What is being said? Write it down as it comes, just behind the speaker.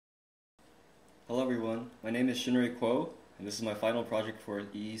Hello everyone, my name is Shinray and this is my final project for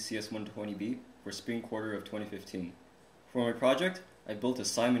EECS120B for spring quarter of 2015. For my project, I built a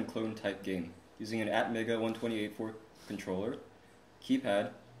Simon clone type game using an Atmega 128.4 controller,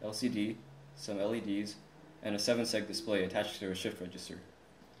 keypad, LCD, some LEDs, and a 7-seg display attached to a shift register.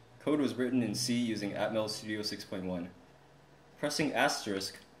 Code was written in C using Atmel Studio 6.1. Pressing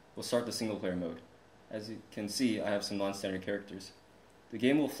asterisk will start the single player mode. As you can see, I have some non-standard characters. The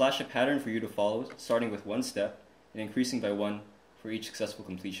game will flash a pattern for you to follow, starting with one step and increasing by one for each successful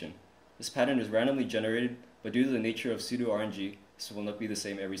completion. This pattern is randomly generated, but due to the nature of pseudo RNG, this will not be the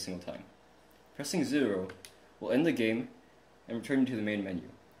same every single time. Pressing 0 will end the game and return you to the main menu.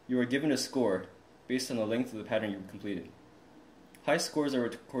 You are given a score based on the length of the pattern you completed. High scores are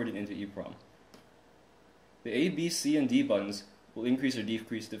recorded into EEPROM. The A, B, C, and D buttons will increase or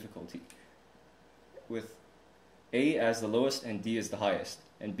decrease difficulty, with A as the lowest and D as the highest,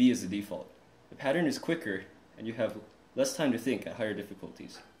 and B as the default. The pattern is quicker, and you have less time to think at higher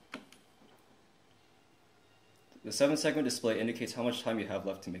difficulties. The 7-segment display indicates how much time you have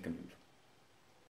left to make a move.